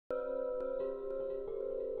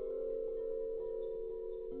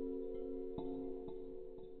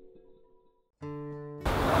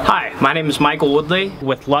Hi, my name is Michael Woodley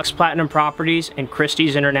with Lux Platinum Properties and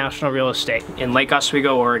Christie's International Real Estate in Lake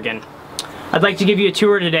Oswego, Oregon. I'd like to give you a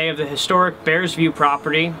tour today of the historic Bears View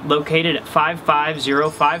property located at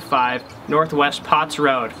 55055 Northwest Potts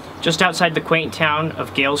Road, just outside the quaint town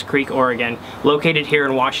of Gales Creek, Oregon, located here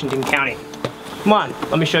in Washington County. Come on,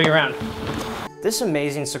 let me show you around. This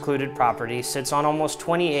amazing secluded property sits on almost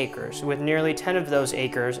 20 acres, with nearly 10 of those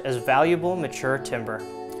acres as valuable mature timber.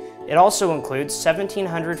 It also includes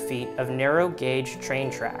 1,700 feet of narrow gauge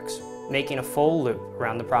train tracks, making a full loop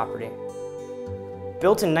around the property.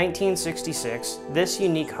 Built in 1966, this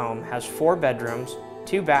unique home has 4 bedrooms,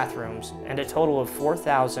 2 bathrooms, and a total of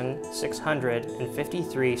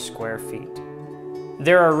 4,653 square feet.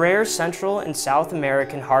 There are rare Central and South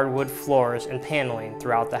American hardwood floors and paneling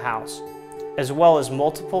throughout the house, as well as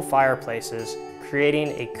multiple fireplaces, creating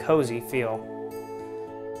a cozy feel.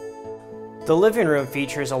 The living room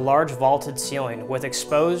features a large vaulted ceiling with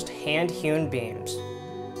exposed hand-hewn beams.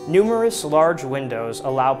 Numerous large windows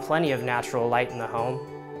allow plenty of natural light in the home.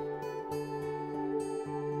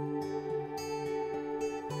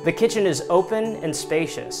 The kitchen is open and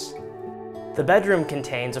spacious. The bedroom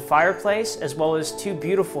contains a fireplace as well as 2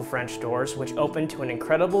 beautiful French doors which open to an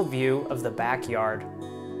incredible view of the backyard.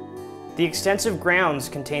 The extensive grounds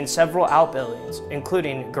contain several outbuildings,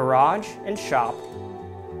 including garage and shop,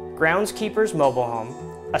 groundskeeper's mobile home,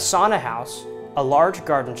 a sauna house, a large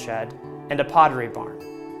garden shed, and a pottery barn.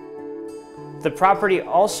 The property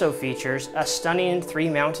also features a stunning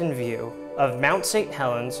 3-mountain view of Mount St.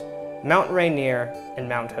 Helens, Mount Rainier, and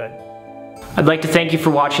Mount Hood. I'd like to thank you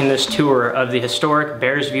for watching this tour of the historic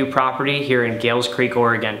Bears View property here in Gales Creek,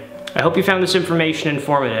 Oregon. I hope you found this information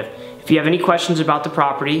informative. If you have any questions about the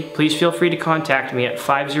property, please feel free to contact me at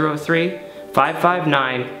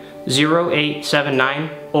 503-559-0879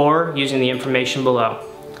 or using the information below.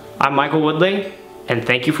 I'm Michael Woodley, and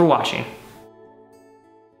thank you for watching.